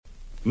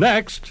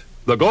Next,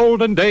 the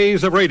golden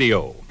days of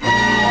radio.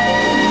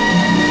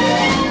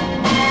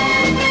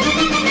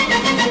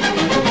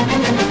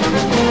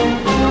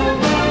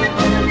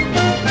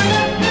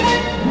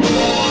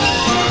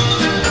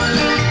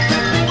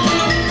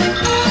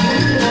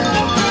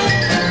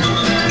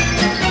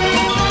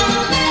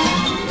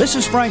 This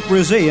is Frank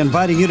Brzee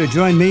inviting you to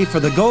join me for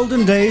the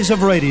golden days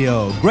of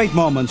radio. Great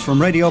moments from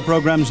radio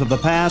programs of the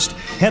past,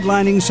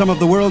 headlining some of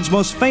the world's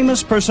most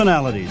famous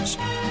personalities.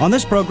 On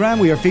this program,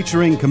 we are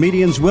featuring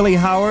comedians Willie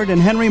Howard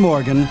and Henry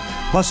Morgan,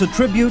 plus a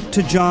tribute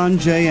to John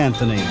J.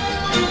 Anthony.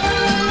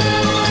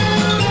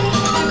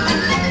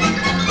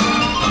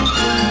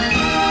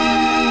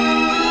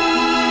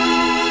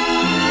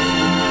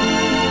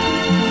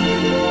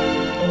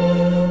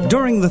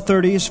 During the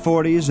 30s,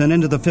 40s, and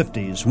into the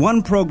 50s,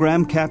 one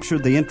program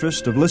captured the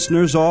interest of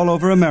listeners all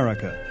over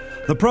America.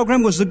 The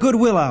program was the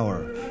Goodwill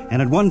Hour,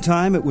 and at one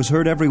time it was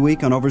heard every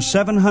week on over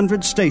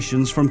 700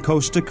 stations from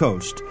coast to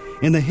coast.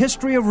 In the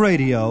history of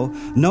radio,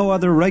 no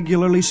other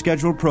regularly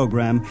scheduled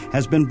program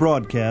has been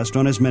broadcast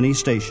on as many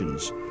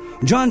stations.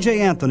 John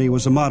J. Anthony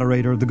was the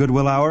moderator of the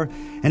Goodwill Hour,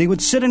 and he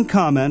would sit and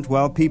comment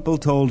while people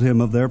told him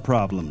of their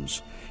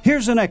problems.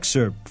 Here's an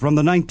excerpt from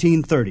the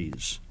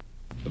 1930s.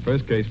 The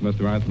first case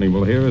Mr. Anthony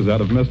will hear is that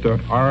of Mr.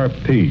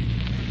 R.P.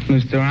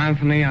 Mr.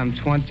 Anthony, I'm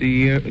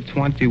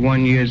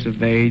 21 years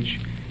of age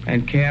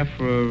and care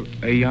for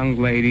a young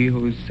lady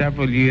who's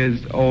several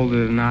years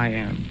older than I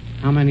am.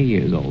 How many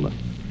years older?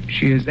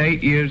 She is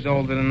 8 years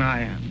older than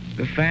I am.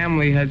 The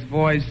family has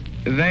voiced,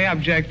 they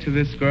object to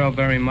this girl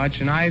very much,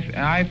 and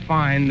I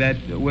find that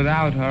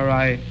without her,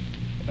 I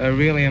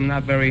really am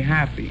not very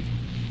happy.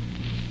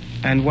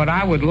 And what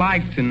I would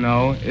like to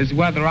know is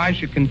whether I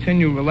should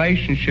continue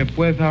relationship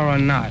with her or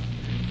not.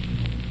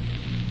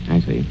 I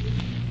see.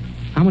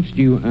 How much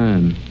do you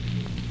earn?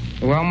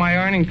 Well, my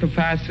earning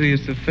capacity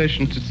is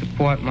sufficient to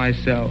support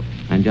myself.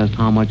 And just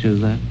how much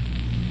is that?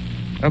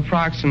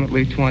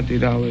 Approximately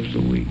 $20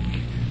 a week.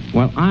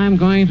 Well, I'm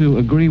going to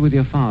agree with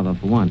your father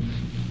for once.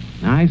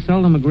 I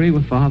seldom agree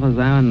with fathers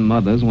and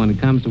mothers when it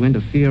comes to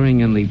interfering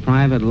in the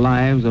private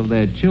lives of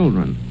their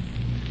children.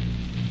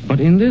 But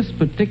in this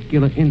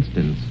particular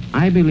instance,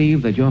 I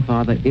believe that your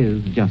father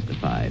is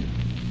justified.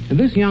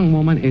 This young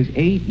woman is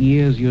 8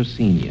 years your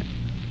senior.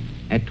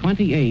 At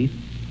 28,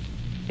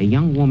 a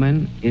young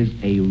woman is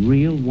a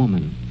real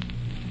woman.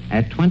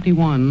 At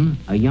 21,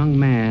 a young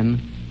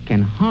man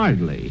can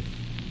hardly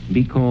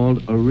be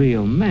called a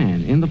real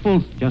man in the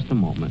full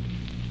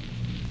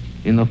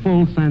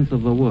sense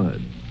of the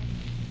word.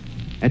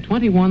 At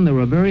 21, there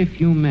are very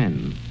few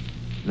men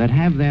that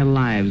have their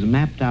lives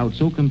mapped out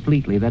so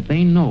completely that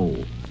they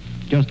know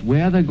just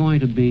where they're going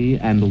to be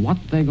and what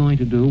they're going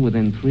to do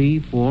within 3,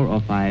 4,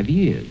 or 5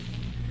 years.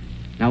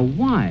 Now,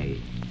 why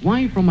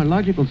from a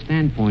logical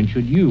standpoint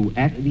should you,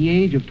 at the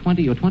age of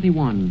 20 or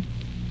 21,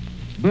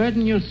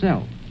 burden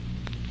yourself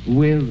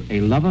with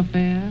a love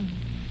affair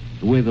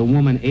with a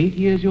woman 8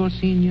 years your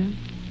senior,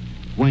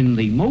 when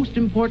the most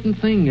important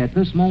thing at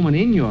this moment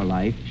in your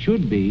life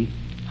should be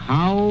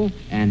how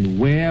and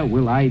where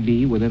will I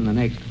be within the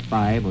next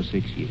 5 or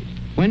 6 years?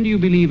 When do you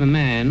believe a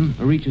man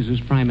reaches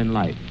his prime in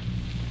life?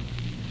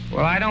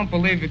 Well, I don't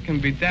believe it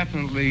can be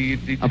definitely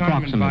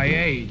determined by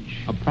age.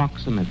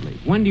 Approximately.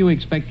 When do you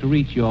expect to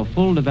reach your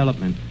full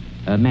development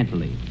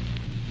mentally?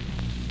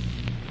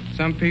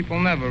 Some people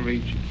never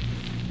reach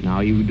it.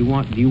 Now, do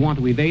you want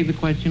to evade the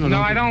question? Or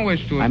no, I don't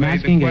wish to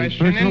evade the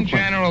question. In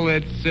general,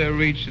 it's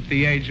reached at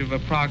the age of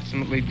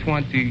approximately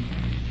 22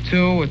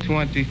 or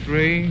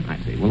 23. I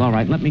see. Well, all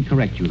right, let me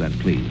correct you then,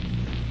 please.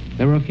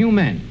 There are a few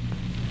men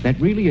that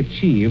really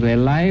achieve their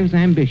life's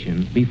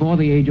ambition before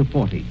the age of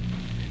 40.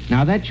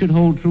 Now, that should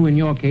hold true in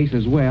your case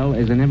as well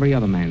as in every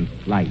other man's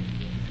life.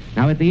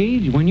 Now, at the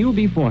age when you'll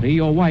be 40,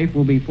 your wife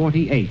will be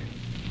 48.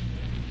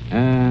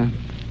 10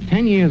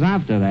 years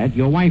after that,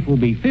 your wife will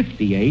be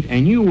 58,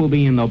 and you will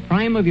be in the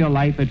prime of your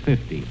life at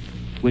 50.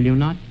 Will you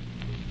not?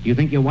 Do you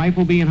think your wife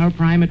will be in her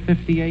prime at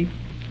 58?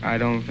 I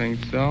don't think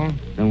so.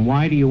 Then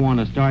why do you want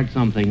to start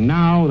something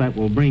now that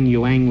will bring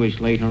you anguish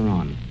later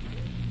on?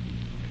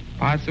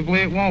 Possibly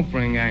it won't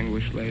bring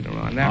anguish later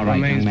on. That all right,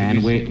 remains young man,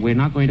 to be seen. We're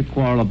not going to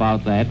quarrel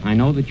about that. I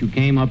know that you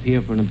came up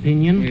here for an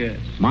opinion. Yes.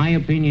 My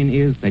opinion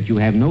is that you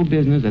have no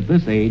business at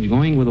this age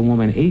going with a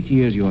woman 8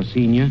 years your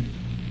senior,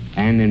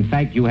 and in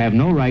fact you have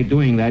no right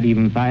doing that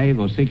even 5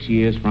 or 6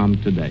 years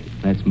from today.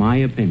 That's my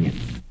opinion.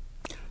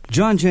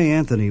 John J.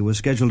 Anthony was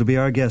scheduled to be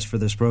our guest for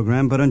this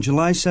program, but on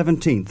July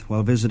 17th,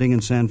 while visiting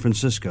in San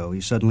Francisco,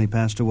 he suddenly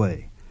passed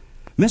away.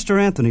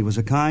 Mr. Anthony was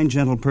a kind,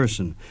 gentle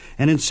person,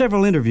 and in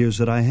several interviews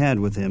that I had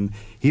with him,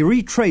 he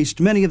retraced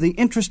many of the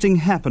interesting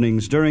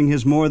happenings during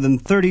his more than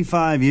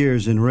 35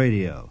 years in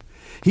radio.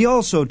 He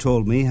also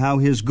told me how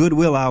his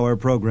Goodwill Hour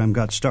program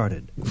got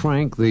started.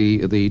 Frank,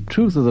 the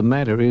truth of the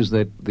matter is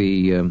that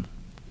it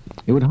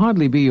would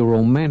hardly be a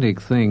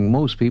romantic thing.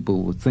 Most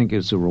people would think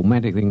it's a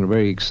romantic thing, a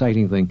very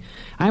exciting thing.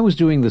 I was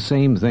doing the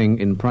same thing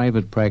in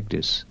private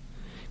practice.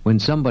 When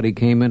somebody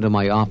came into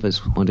my office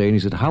one day and he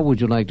said, "How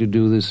would you like to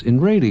do this in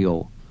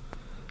radio?"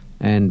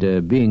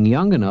 And being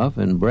young enough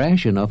and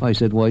brash enough, I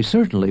said, why,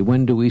 certainly,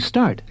 when do we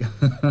start?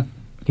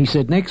 He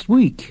said, next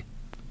week.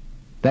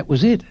 That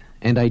was it.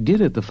 And I did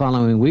it the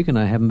following week, and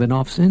I haven't been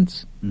off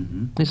since.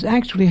 Mm-hmm. It's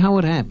actually how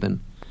it happened.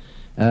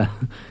 Now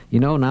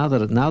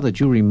that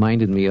you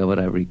reminded me of it,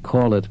 I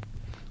recall it.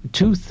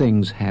 Two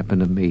things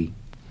happened to me.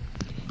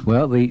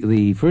 Well,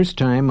 the first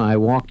time I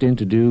walked in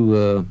to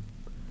do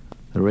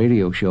a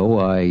radio show,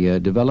 I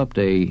developed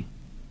a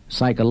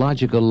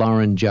psychological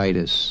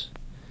laryngitis.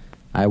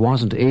 I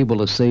wasn't able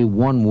to say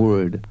one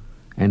word,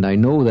 and I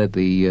know that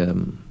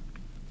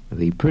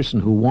the person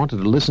who wanted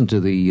to listen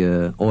to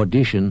the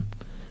audition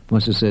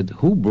must have said,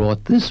 who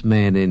brought this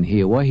man in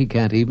here? Why, he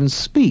can't even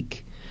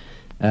speak.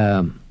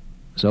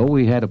 So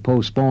we had to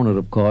postpone it,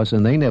 of course,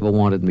 and they never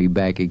wanted me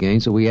back again,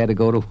 so we had to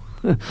go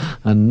to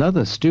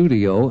another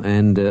studio,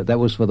 and that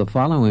was for the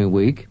following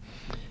week.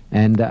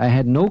 And I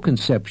had no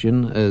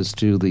conception as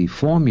to the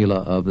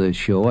formula of the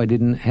show. I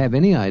didn't have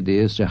any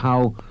idea as to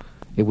how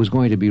it was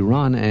going to be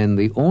run, and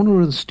the owner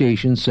of the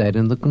station sat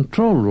in the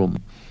control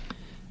room.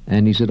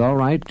 And he said, all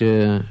right,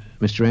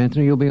 Mr.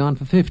 Anthony, you'll be on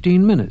for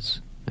 15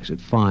 minutes. I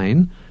said,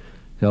 fine.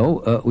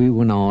 So we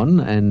went on,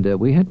 and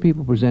we had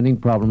people presenting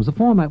problems. The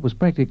format was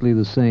practically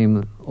the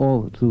same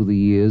all through the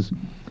years.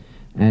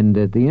 And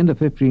at the end of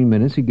 15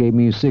 minutes, he gave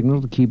me a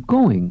signal to keep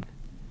going.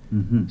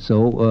 Mm-hmm.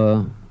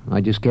 So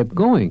I just kept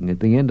going. At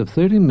the end of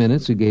 30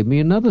 minutes, he gave me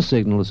another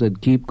signal and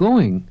said, keep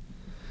going.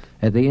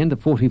 At the end of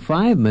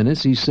 45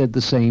 minutes, he said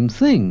the same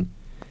thing.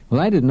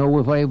 Well, I didn't know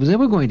if I was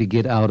ever going to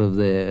get out of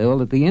there.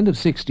 Well, at the end of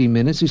 60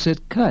 minutes, he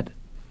said, cut.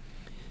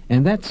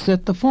 And that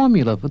set the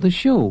formula for the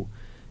show.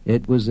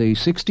 It was a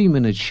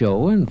 60-minute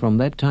show, and from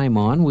that time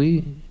on,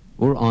 we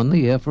were on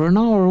the air for an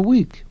hour a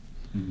week.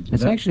 Mm-hmm.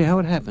 That's actually how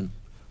it happened.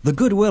 The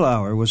Goodwill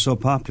Hour was so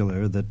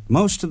popular that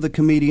most of the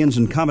comedians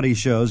and comedy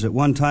shows at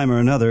one time or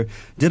another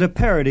did a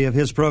parody of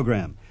his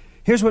program.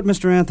 Here's what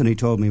Mr. Anthony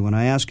told me when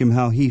I asked him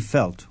how he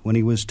felt when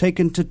he was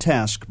taken to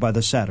task by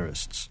the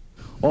satirists.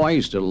 Oh, I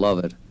used to love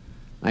it.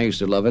 I used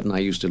to love it, and I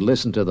used to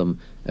listen to them.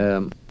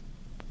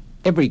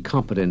 Every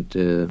competent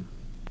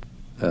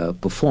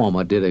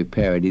performer did a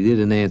parody, did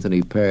an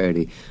Anthony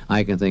parody.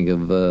 I can think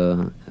of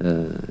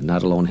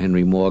not alone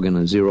Henry Morgan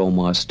and Zero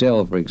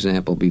Mostel, for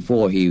example,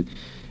 before he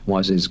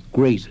was as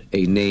great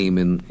a name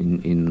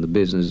in the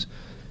business.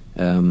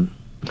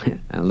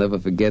 I'll never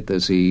forget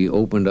this. He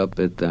opened up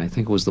at, I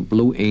think it was the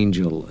Blue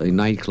Angel, a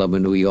nightclub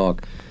in New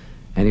York,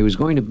 and he was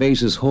going to base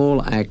his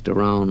whole act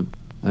around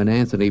an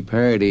Anthony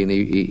parody, and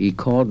he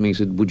called me and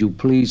said, would you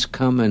please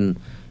come and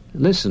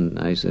listen?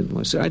 I said,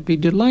 well, sir, I'd be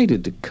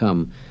delighted to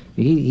come.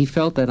 He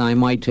felt that I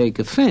might take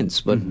offense,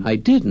 but I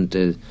didn't.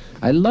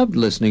 I loved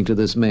listening to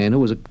this man who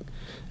was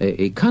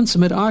a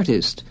consummate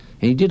artist,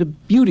 and he did a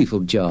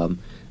beautiful job.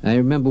 I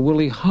remember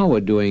Willie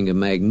Howard doing a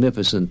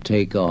magnificent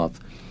takeoff.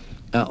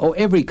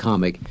 Every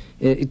comic.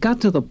 It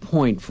got to the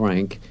point,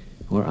 Frank,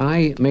 where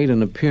I made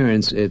an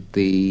appearance at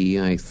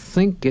I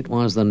think it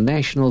was the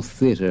National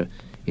Theater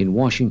in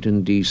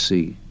Washington,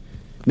 D.C.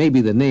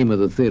 Maybe the name of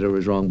the theater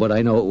is wrong, but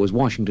I know it was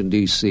Washington,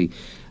 D.C.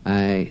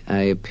 I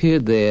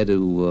appeared there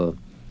to,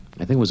 I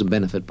think it was a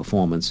benefit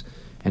performance,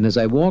 and as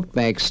I walked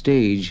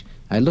backstage,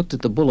 I looked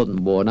at the bulletin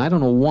board, and I don't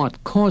know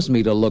what caused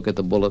me to look at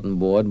the bulletin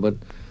board, but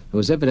there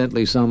was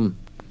evidently some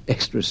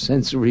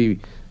extrasensory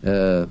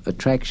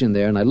attraction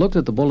there, and I looked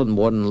at the bulletin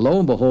board, and lo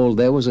and behold,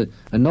 there was a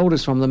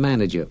notice from the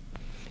manager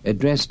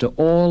addressed to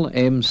all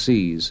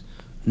MCs.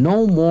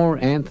 No more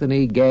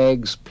Anthony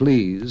gags,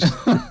 please.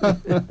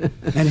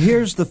 And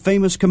here's the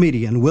famous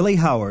comedian Willie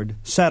Howard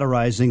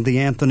satirizing the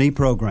Anthony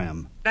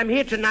program. I'm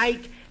here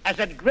tonight as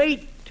a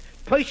great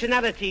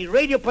personality,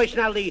 radio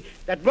personality,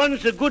 that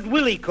runs the Good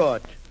Willie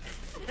Court.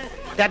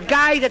 That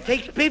guy that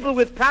takes people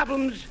with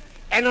problems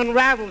and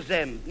unravels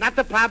them. Not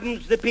the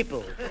problems, the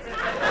people.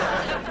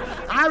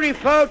 I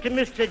refer to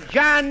Mr.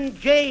 John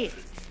J.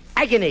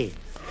 Agony.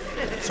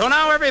 So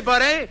now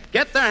everybody,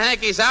 get their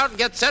hankies out and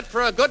get set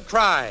for a good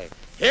cry.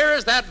 Here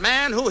is that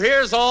man who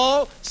hears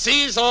all,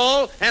 sees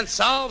all, and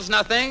solves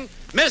nothing,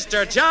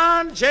 Mr.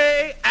 John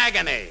J.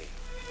 Agony.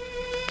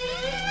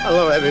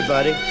 Hello,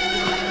 everybody.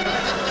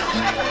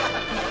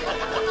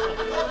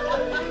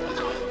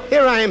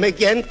 Here I am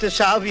again to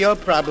solve your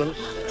problems.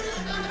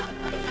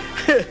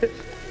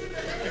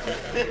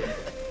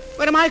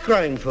 What am I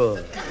crying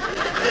for?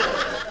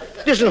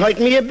 Doesn't hurt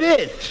me a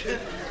bit.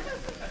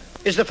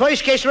 Is the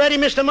first case ready,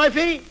 Mr.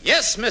 Murphy?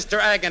 Yes, Mr.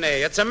 Agony.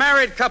 It's a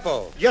married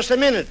couple. Just a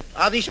minute.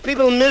 Are these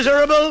people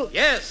miserable?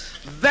 Yes.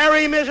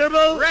 Very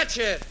miserable?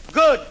 Wretched.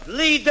 Good.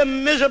 Lead the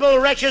miserable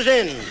wretches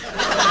in.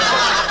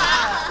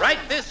 Right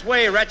this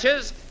way,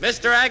 wretches.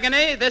 Mr.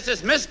 Agony, this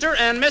is Mr.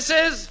 and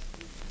Mrs.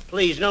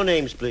 Please, no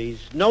names, please.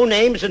 No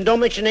names, and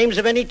don't mention names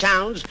of any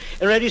towns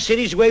or any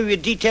cities where we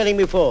were detailing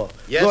before.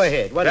 Yes. Go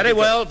ahead. Very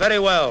well, very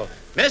well.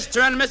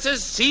 Mr. and Mrs.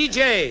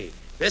 C.J.,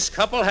 this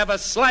couple have a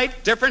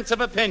slight difference of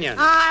opinion.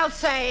 I'll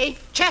say,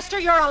 Chester,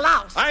 you're a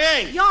louse. I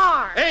ain't.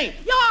 You're. Ain't.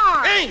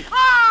 You're. Ain't.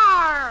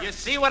 Are. You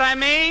see what I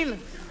mean?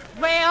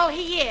 Well,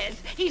 he is.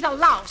 He's a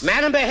louse.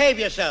 Madam, behave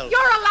yourself.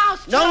 You're a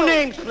louse, too. No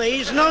names,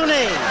 please. No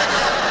names.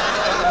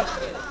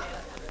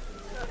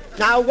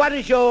 Now, what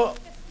is your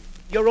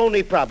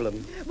only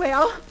problem?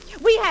 Well,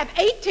 we have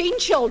 18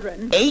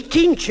 children.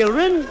 18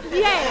 children?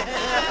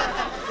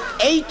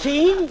 Yes.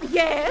 18?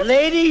 Yes.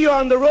 Lady, you're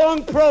on the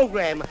wrong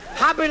program.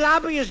 Hobby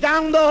Lobby is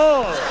down the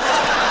hall.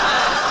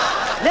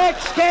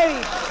 Next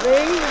case,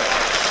 please.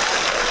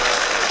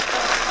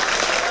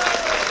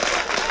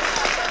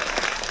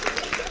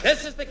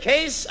 This is the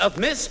case of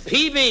Miss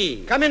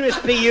P.B. Come in, Miss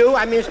P.U.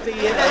 I'm Miss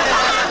P.U.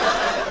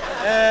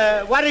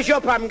 What is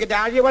your problem,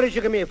 Gedalia? What did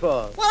you come here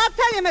for? Well, I'll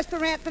tell you,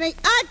 Mr. Anthony,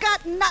 I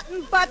got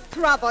nothing but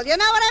trouble. You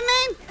know what I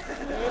mean?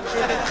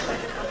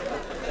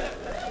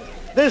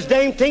 This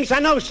dame thinks I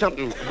know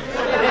something.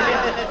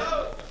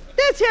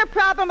 This here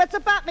problem, it's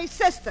about me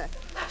sister.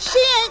 She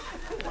ain't...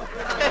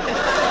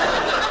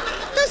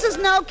 This is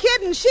no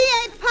kidding. She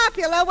ain't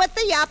popular with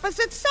the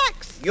opposite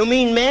sex. You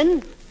mean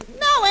men?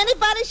 No,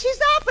 anybody she's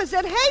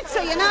opposite hates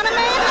her, you know what I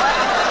mean?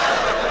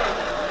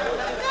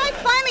 I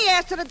finally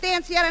asked her to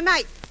dance the other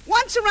night.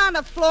 Once around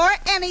the floor,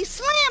 and he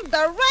slammed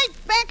her right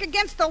back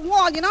against the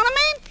wall, you know what I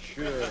mean?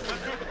 Sure.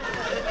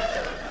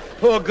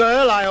 Poor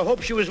girl, I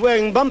hope she was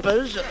wearing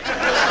bumpers.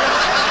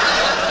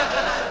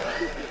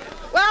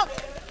 Well,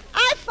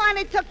 I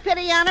finally took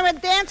pity on her and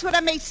danced with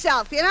her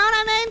myself, you know what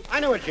I mean? I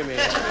know what you mean.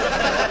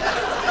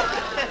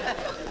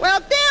 Well,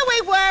 there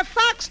we were,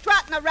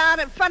 fox-trotting around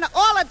in front of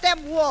all of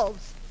them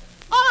wolves.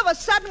 All of a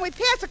sudden, we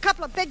passed a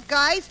couple of big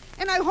guys,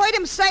 and I heard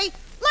him say,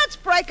 let's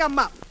break them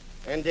up.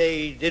 And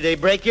did they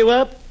break you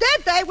up?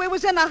 Did they? We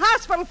was in the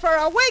hospital for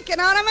a week, you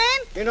know what I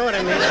mean? You know what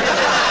I mean.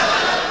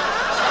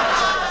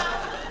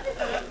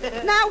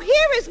 Now,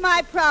 here is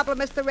my problem,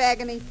 Mr.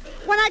 Agony.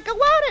 When I go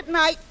out at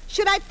night,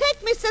 should I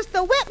take me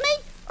sister with me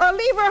or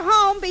leave her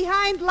home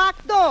behind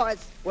locked doors?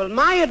 Well,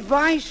 my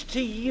advice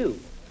to you...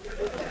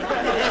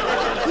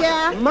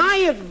 Yeah? My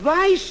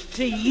advice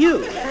to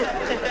you...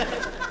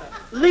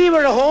 Leave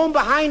her at home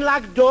behind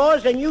locked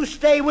doors and you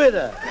stay with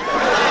her.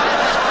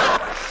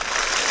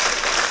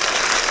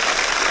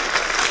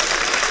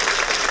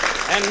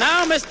 And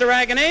now, Mr.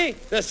 Agony,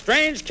 the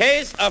strange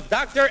case of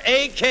Dr.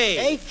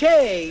 A.K.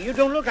 A.K.? You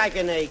don't look like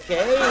an A.K.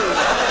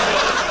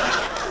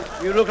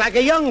 You look like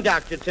a young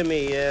doctor to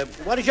me.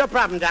 What is your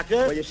problem, doctor?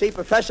 Well, you see,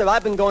 Professor,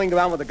 I've been going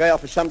around with a girl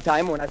for some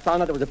time. When I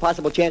found out there was a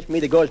possible chance for me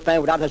to go to Spain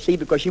without her seed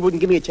because she wouldn't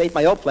give me a chase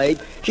my old played,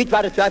 she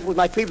tried to trifle with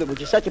my treatment,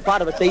 which is such a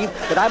part of a seed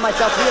that I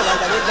myself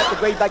realized I didn't have to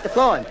grade back to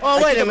flooring.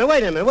 Oh, wait a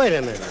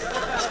minute.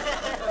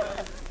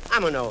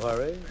 I'm in no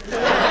hurry.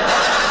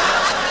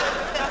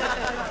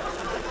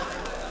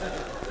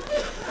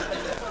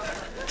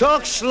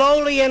 Talk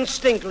slowly and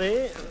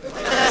distinctly.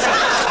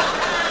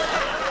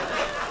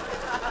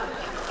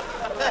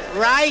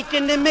 Right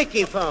in the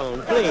Mickey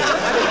phone, please.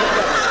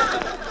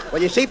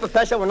 Well, you see,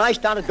 Professor, when I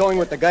started going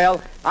with the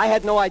girl, I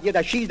had no idea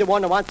that she's the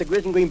one that wants the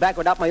Grizzly Green back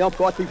without my own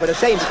cross for the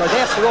same, because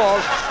after all,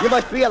 you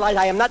must realize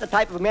I am not the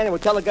type of a man who will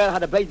tell a girl how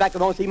to blaze back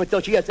her own seam until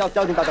she herself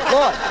tells me about the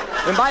floor.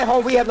 In my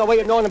home, we have no way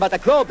of knowing about the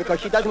crow because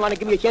she doesn't want to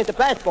give me a chance to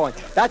pass for it.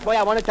 That's why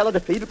I want to tell her to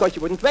flee because she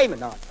wouldn't flame it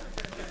now.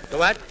 The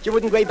what? She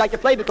wouldn't grade back to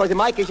play because in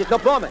my case, it's no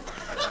problem.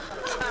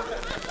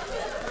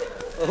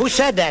 Well, who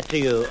said that to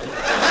you?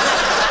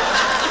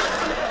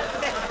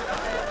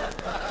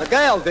 The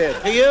girl did.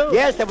 To you?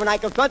 Yes, and when I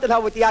confronted her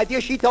with the idea,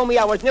 she told me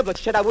I was nibbler.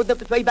 She said I wouldn't have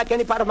to trade back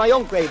any part of my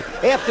own grade.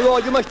 After all,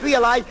 you must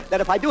realize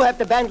that if I do have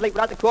to bandlate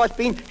without the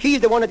crossbeam, she's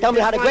the one to tell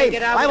me how to grade.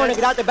 I want to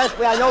get out the best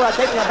way I know without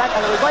taking her back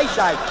on the reverse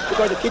side.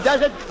 Because if she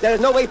does it, there is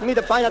no way for me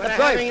to find out the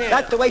first.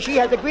 That's the way she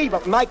has agreed,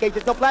 but in my case,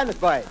 there's no plan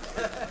for it.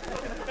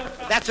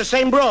 That's the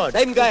same broad.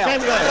 Same girl.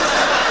 Same girl.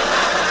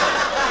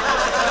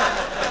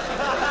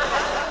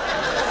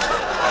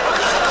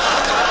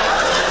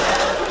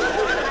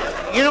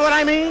 You know what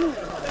I mean?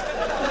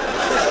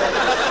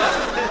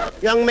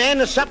 Young man,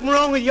 there's something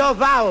wrong with your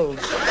vowels.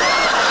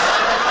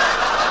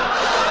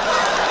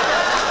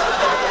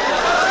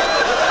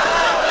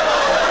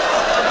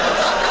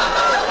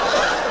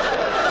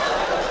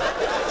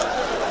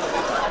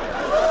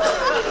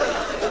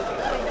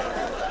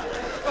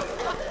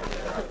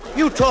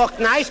 You talk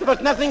nice,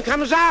 but nothing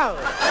comes out.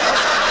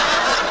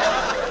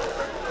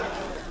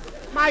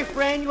 My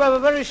friend, you have a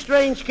very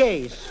strange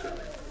case.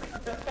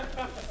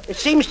 It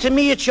seems to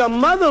me it's your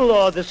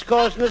mother-in-law that's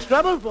causing this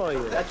trouble for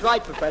you. That's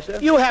right, Professor.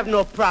 You have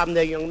no problem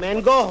there, young man.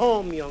 Go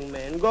home, young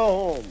man. Go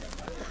home.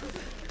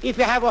 If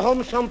you have a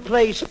home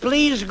someplace,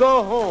 please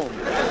go home.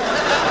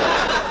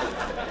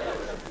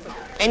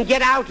 And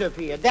get out of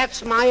here.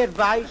 That's my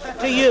advice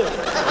to you.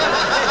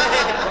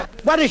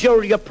 What is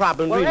your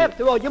problem, well, really?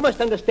 After all, you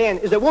must understand,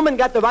 is a woman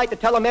got the right to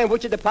tell a man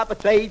which is the proper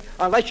trade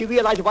unless she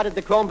realizes what is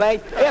the chrome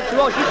bag? After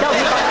all, she tells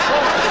me about the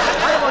poem.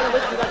 I don't want to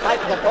listen to that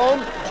type of a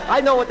poem. I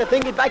know what the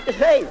thing is like to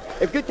say.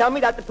 If you tell me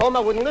that the poem, I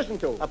wouldn't listen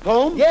to. A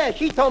poem? Yeah,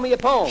 she told me a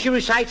poem. She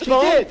recites a She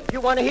poem? did. You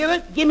want to hear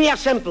it? Give me a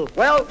sample.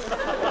 Well,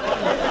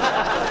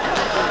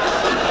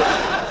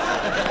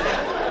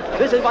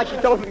 this is what she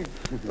told me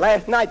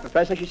last night,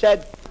 Professor. She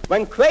said,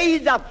 when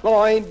cranes are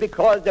flying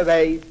because the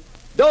rays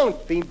don't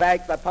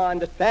feedback upon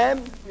the stem,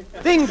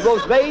 things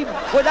goes brave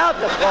without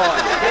the thorn.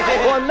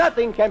 For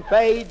nothing can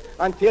fade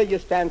until you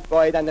stand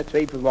for it and the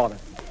tree for water.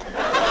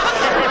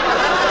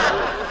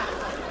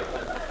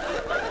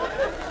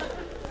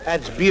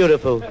 That's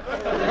beautiful.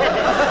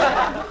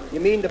 You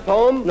mean the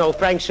poem? No,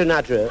 Frank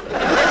Sinatra.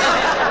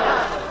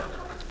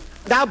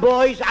 Now,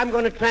 boys, I'm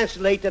going to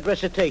translate that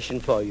recitation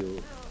for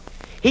you.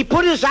 He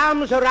put his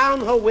arms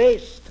around her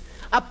waist.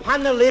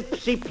 Upon her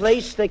lips he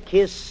placed a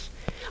kiss.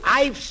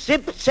 I've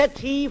sipped, said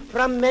he,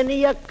 from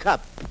many a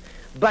cup,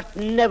 but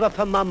never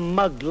from a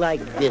mug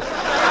like this.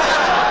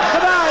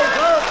 Goodbye,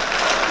 folks.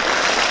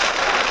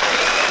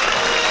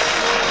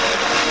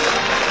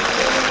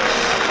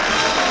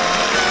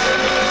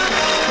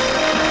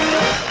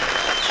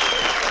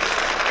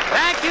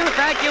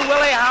 Thank you,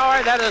 Willie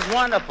Howard. That is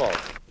wonderful.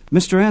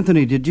 Mr.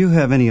 Anthony, did you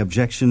have any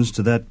objections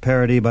to that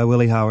parody by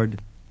Willie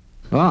Howard?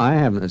 Well,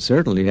 I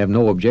certainly have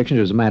no objections.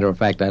 As a matter of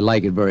fact, I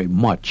like it very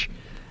much.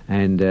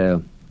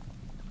 And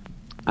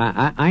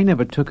I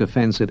never took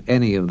offense at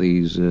any of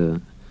these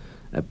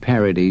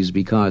parodies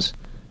because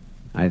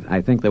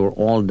I think they were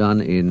all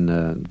done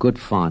in good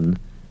fun.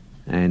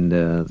 And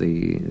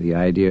the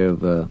idea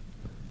of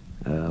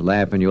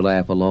laugh and you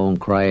laugh alone,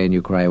 cry and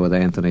you cry with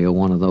Anthony, or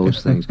one of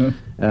those things,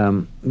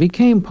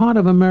 became part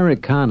of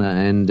Americana.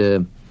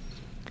 And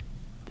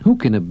who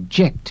can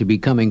object to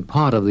becoming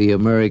part of the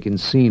American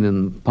scene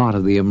and part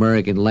of the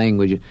American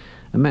language?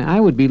 I mean, I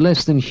would be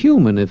less than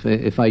human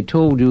if I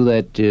told you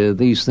that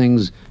these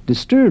things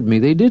disturbed me.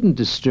 They didn't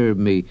disturb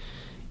me.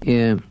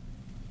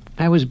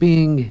 I was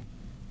being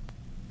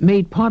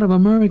made part of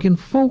American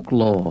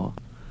folklore.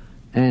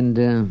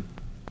 And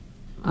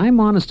I'm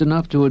honest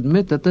enough to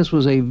admit that this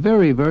was a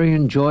very, very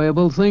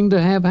enjoyable thing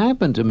to have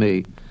happen to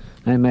me.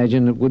 I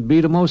imagine it would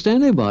be to most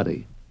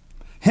anybody.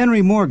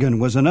 Henry Morgan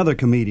was another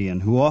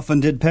comedian who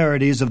often did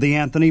parodies of the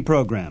Anthony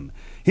program.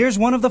 Here's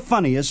one of the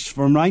funniest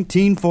from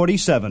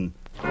 1947.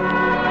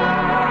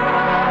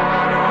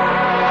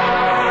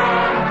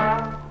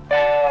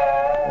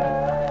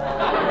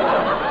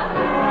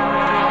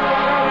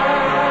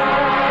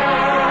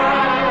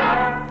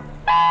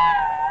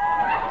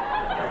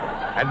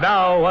 And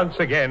now, once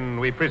again,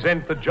 we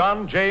present the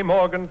John J.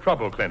 Morgan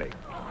Trouble Clinic,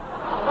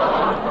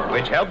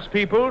 which helps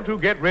people to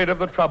get rid of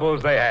the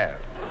troubles they have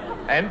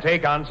and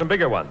take on some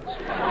bigger ones.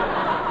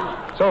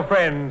 So,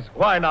 friends,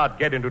 why not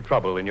get into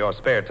trouble in your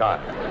spare time?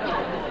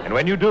 And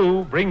when you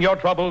do, bring your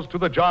troubles to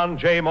the John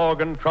J.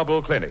 Morgan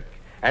Trouble Clinic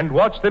and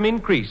watch them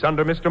increase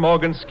under Mr.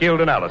 Morgan's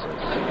skilled analysis.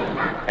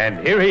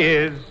 And here he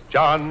is,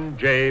 John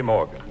J.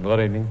 Morgan. Good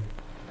evening.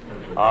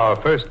 Our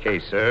first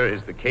case, sir,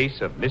 is the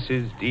case of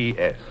Mrs.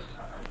 D.S.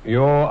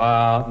 You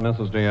are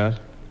Mrs. Diaz.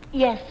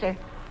 Yes, sir.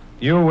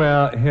 You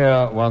were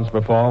here once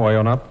before, were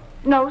you not?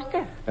 No,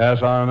 sir.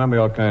 Yes, I remember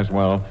your case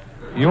well.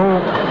 You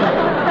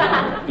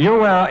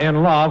were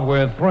in love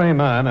with 3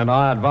 men, and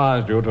I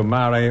advised you to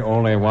marry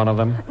only one of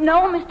them.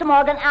 No, Mr.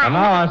 Morgan, And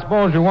now I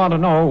suppose you want to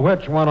know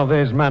which one of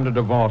these men to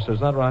divorce. Is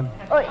that right?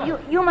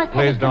 You must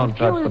Please have don't me touch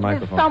the confused with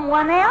microphone.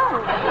 someone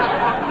else.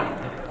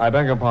 I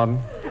beg your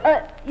pardon?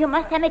 You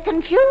must have me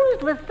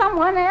confused with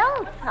someone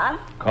else, huh?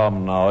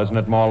 Come now, isn't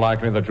it more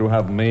likely that you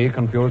have me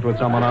confused with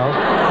someone else?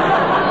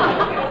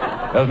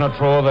 Isn't it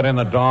true that in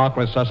the dark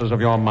recesses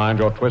of your mind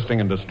you're twisting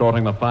and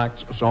distorting the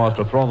facts so as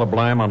to throw the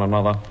blame on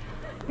another?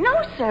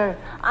 No, sir.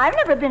 I've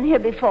never been here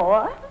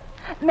before.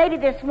 Maybe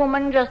this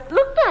woman just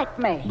looked like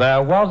me.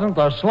 There wasn't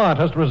the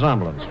slightest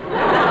resemblance.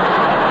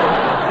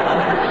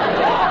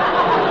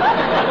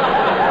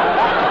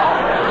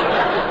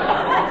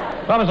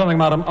 Tell me something,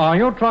 madam. Are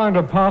you trying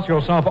to pass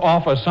yourself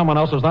off as someone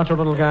else? Is that your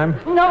little game?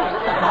 No,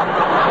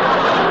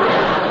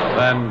 sir.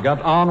 Then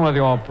get on with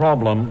your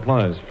problem,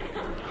 please.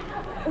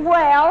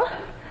 Well,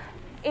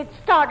 it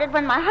started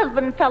when my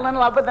husband fell in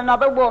love with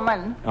another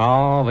woman.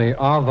 Oh, the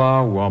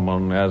other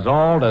woman, as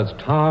old as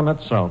time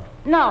itself.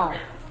 No,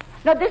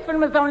 this one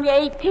was only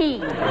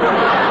 18. 18.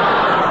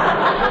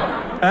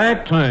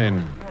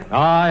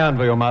 I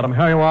envy you, madam.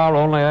 Here you are,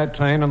 only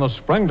 18, in the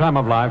springtime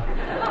of life,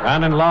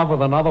 and in love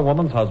with another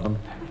woman's husband.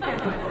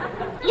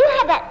 You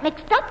had that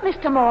mixed up,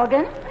 Mr.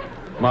 Morgan.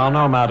 Well,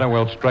 no matter.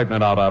 We'll straighten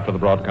it out after the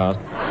broadcast.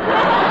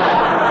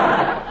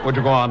 Would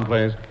you go on,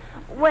 please?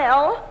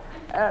 Well,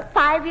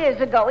 5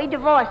 years ago, he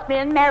divorced me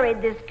and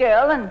married this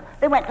girl, and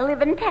they went to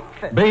live in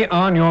Texas. Be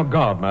on your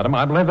guard, madam.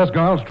 I believe this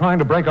girl's trying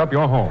to break up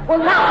your home. Well,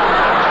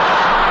 now...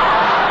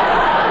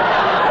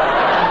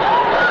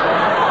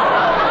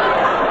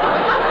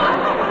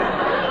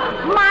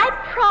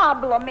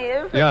 problem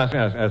is... Yes.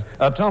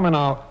 Tell me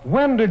now,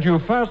 when did you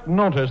first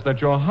notice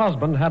that your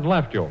husband had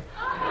left you?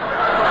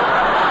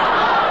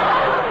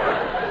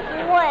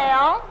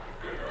 Well,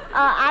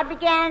 I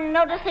began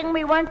noticing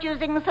we weren't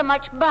using so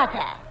much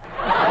butter.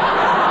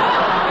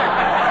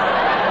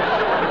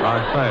 I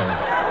see.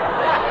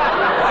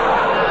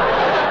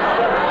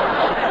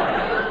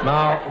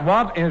 Now,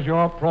 what is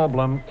your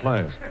problem,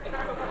 please?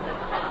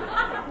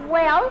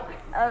 Well...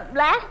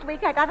 last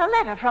week I got a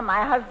letter from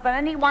my husband,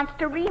 and he wants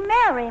to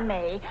remarry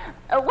me.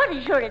 What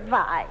is your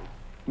advice?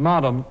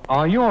 Madam,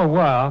 are you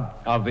aware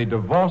of the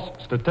divorce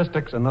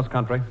statistics in this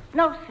country?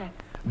 No, sir.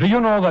 Do you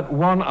know that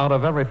 1 out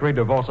of every 3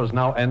 divorces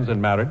now ends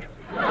in marriage?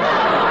 No,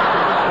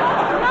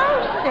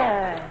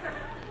 sir.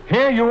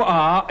 Here you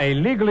are, a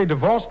legally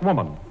divorced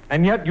woman,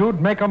 and yet you'd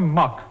make a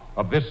mock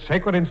of this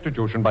sacred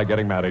institution by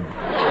getting married.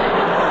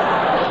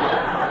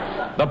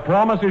 The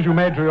promises you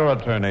made to your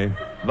attorney,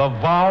 the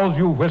vows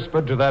you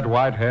whispered to that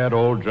white-haired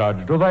old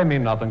judge, do they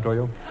mean nothing to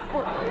you?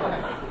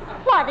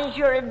 What is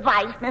your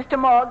advice, Mr.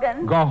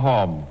 Morgan? Go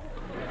home.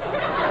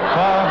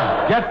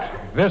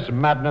 Forget this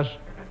madness.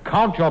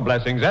 Count your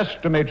blessings,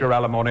 estimate your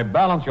alimony,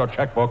 balance your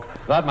checkbook.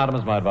 That, madam,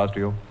 is my advice to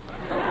you.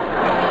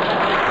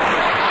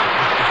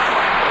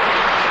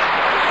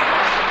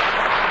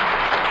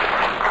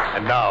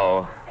 And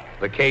now,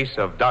 the case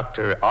of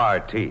Dr.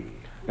 R.T.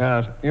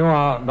 Yes, you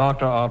are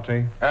Dr.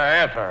 R.T.?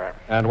 Yes, sir.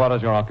 And what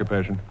is your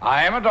occupation?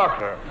 I am a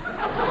doctor.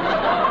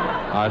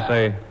 I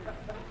see.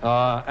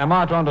 Am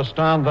I to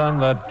understand, then,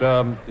 that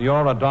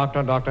you're a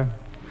doctor?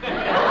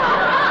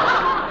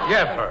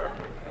 Yes, sir.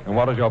 And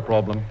what is your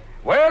problem?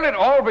 Well, it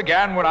all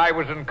began when I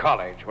was in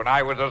college. When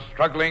I was a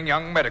struggling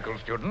young medical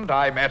student,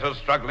 I met a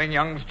struggling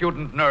young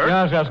student nurse.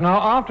 Yes. Now,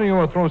 after you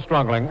were through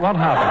struggling, what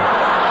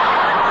happened?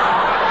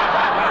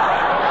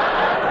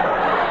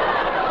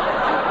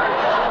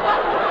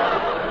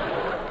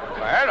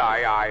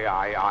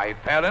 I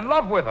fell in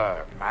love with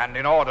her, and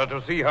in order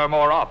to see her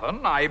more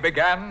often, I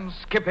began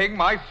skipping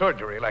my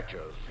surgery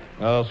lectures.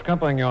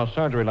 Skipping your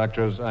surgery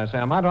lectures, I say.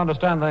 Am I to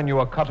understand, then, you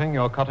were cutting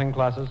your cutting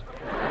classes?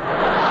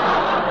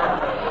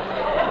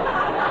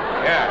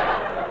 Yeah.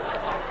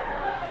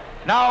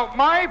 Now,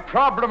 my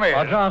problem is...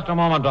 Just a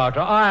moment,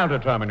 Doctor. I'll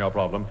determine your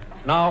problem.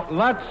 Now,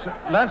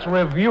 let's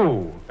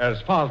review as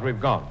far as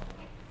we've gone.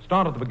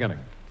 Start at the beginning.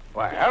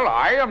 Well,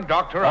 I am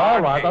Dr. All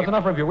R.T. right, that's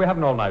enough review. We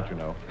haven't all night, you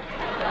know.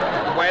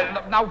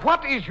 Well, now,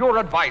 what is your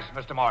advice,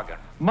 Mr. Morgan?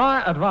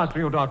 My advice to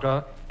you,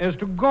 Doctor, is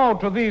to go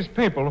to these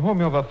people whom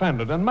you've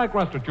offended and make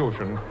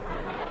restitution.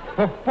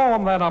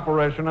 Perform that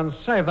operation and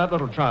save that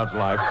little child's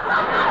life.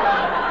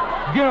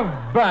 Give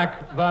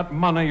back that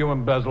money you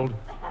embezzled.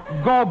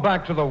 Go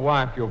back to the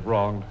wife you've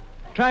wronged.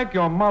 Take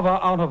your mother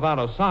out of that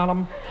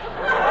asylum.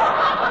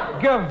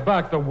 Give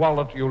back the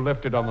wallet you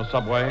lifted on the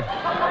subway.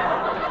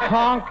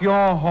 Honk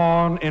your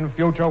horn in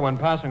future when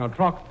passing a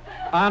truck.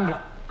 And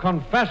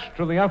confess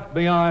to the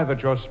FBI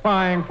that you're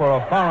spying for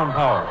a foreign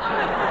power.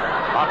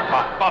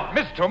 But,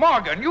 Mr.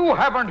 Morgan, you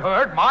haven't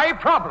heard my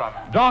problem.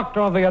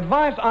 Doctor, the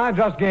advice I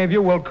just gave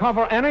you will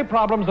cover any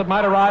problems that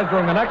might arise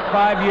during the next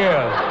 5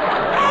 years.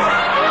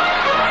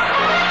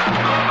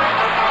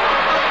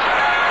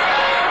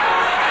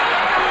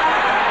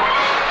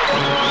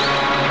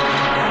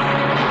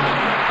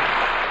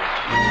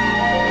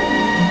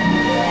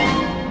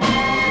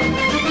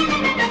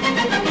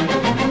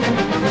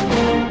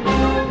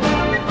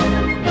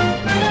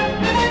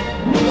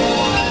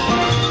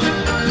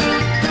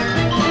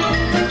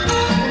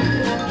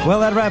 Well,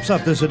 that wraps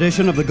up this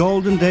edition of the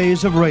Golden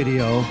Days of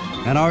Radio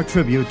and our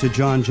tribute to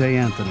John J.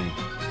 Anthony.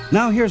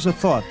 Now here's a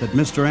thought that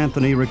Mr.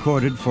 Anthony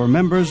recorded for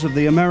members of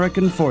the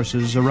American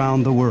forces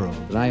around the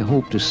world. I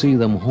hope to see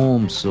them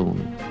home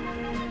soon.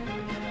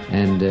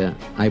 And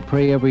I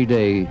pray every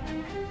day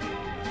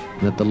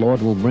that the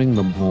Lord will bring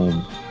them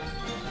home.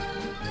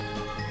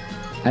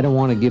 I don't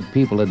want to give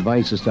people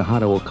advice as to how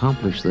to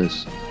accomplish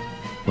this,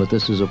 but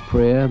this is a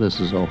prayer, this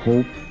is a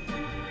hope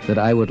that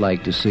I would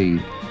like to see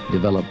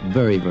develop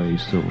very, very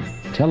soon.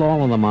 Tell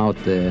all of them out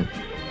there,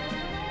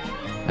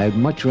 I'd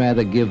much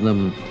rather give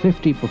them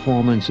 50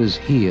 performances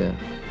here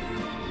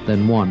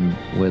than one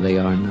where they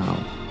are now.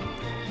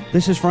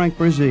 This is Frank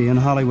Brzee in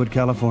Hollywood,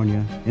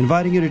 California,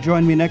 inviting you to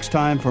join me next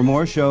time for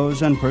more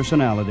shows and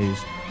personalities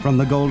from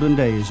the Golden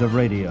Days of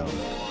Radio.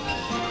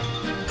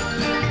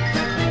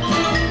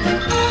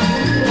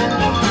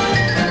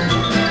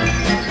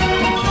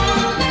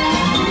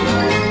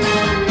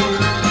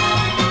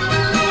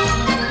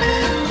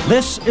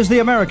 This is the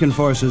American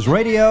Forces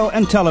Radio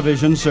and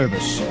Television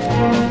Service.